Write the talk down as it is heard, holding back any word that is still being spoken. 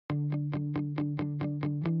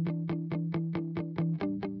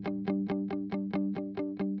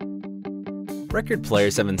Record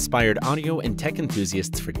players have inspired audio and tech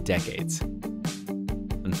enthusiasts for decades.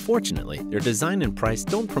 Unfortunately, their design and price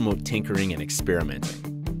don't promote tinkering and experimenting.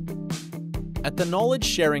 At the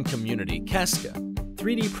knowledge-sharing community Casca,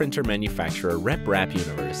 3D printer manufacturer RepRap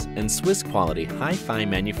Universe and Swiss quality hi-fi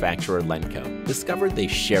manufacturer Lenco discovered they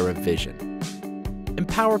share a vision.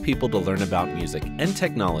 Empower people to learn about music and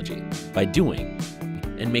technology by doing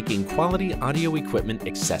and making quality audio equipment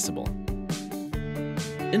accessible.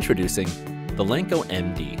 Introducing the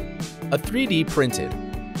Lenco-MD, a 3D printed,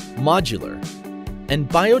 modular, and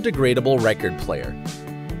biodegradable record player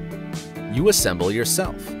you assemble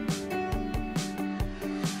yourself.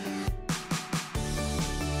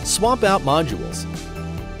 Swap out modules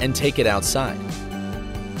and take it outside.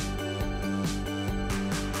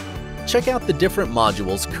 Check out the different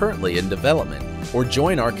modules currently in development or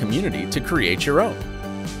join our community to create your own.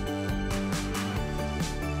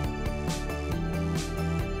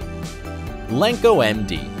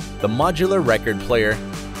 Lenco-MD, the modular record player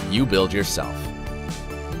you build yourself.